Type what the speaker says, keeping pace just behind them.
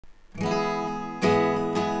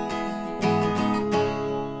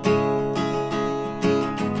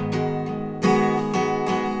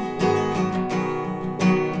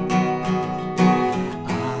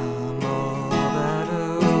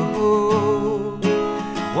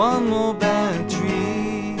One more bad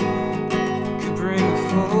dream could bring a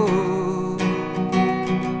fall.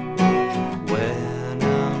 When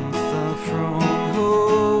I'm far from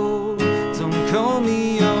home, don't call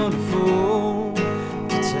me on the phone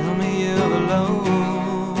to tell me you're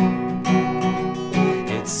alone.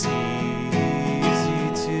 It's easy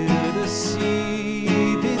to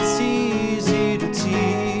deceive, it's easy to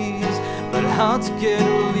tease, but hard to get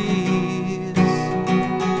released.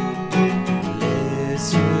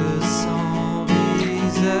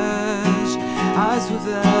 Eyes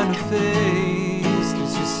without a face,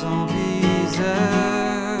 les yeux sans visage.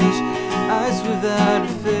 Eyes without a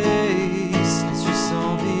face, les yeux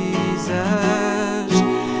sans visage.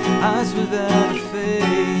 Eyes without a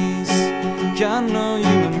face, got no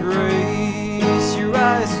human grace. Your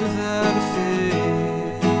eyes without a face.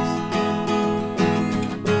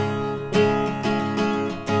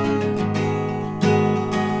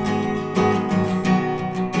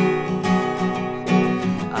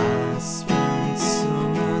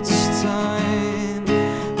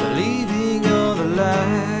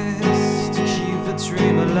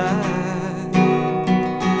 Dream alive.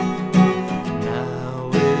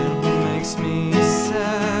 Now it makes me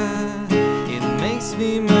sad, it makes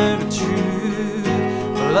me murder true,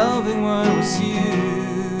 for loving what was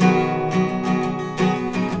you.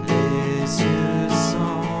 Les yeux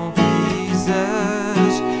sans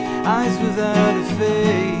visage, eyes without a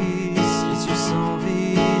face, les yeux sans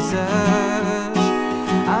visage,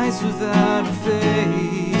 eyes without a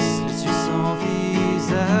face, les yeux sans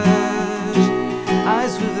visage.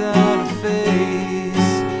 Eyes without a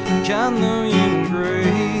face, got no human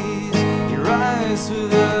grace. Your eyes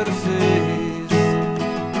without a face.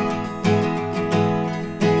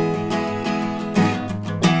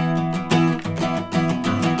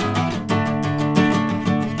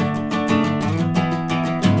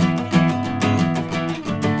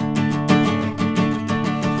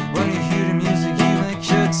 When you hear the music, you make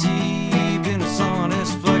your tea. Been a song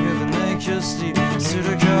that's plugged and make your sleep. Sit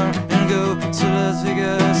a car and go to Las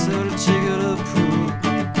Vegas, so to check it up proof.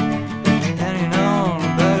 Hanging on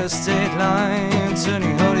by the state line,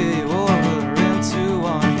 turning holy water into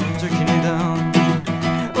wine, drinking it down.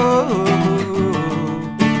 Oh,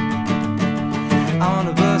 I'm on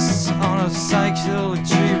a bus, on a cycle, a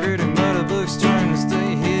tree, reading murder books, trying to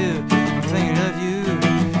stay here. I'm thinking of you,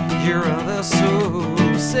 your other soul.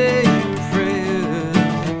 Say your prayer,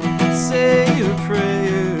 say your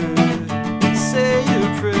prayer, say your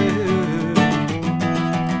prayer.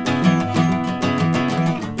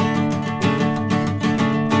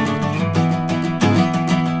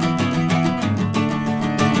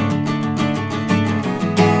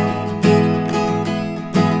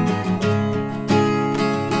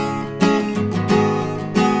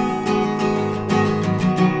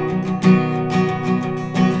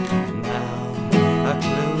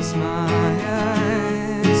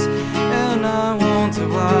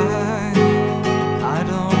 Why I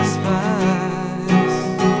don't despise.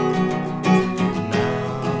 Now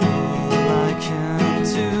all I can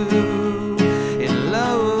do is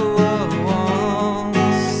love what I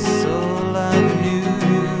once so I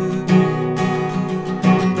knew,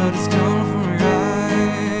 but it's gone from your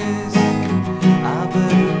eyes. I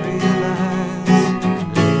better realize.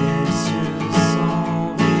 Les yeux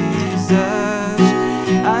sans visage,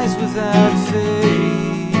 eyes without a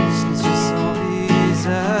face, les yeux sans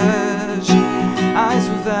visage, eyes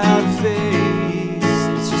without a face,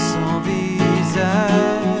 les yeux sans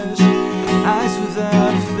visage, eyes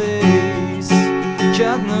without a face,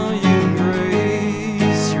 got no human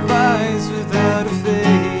grace. Your eyes without a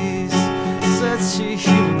face, said she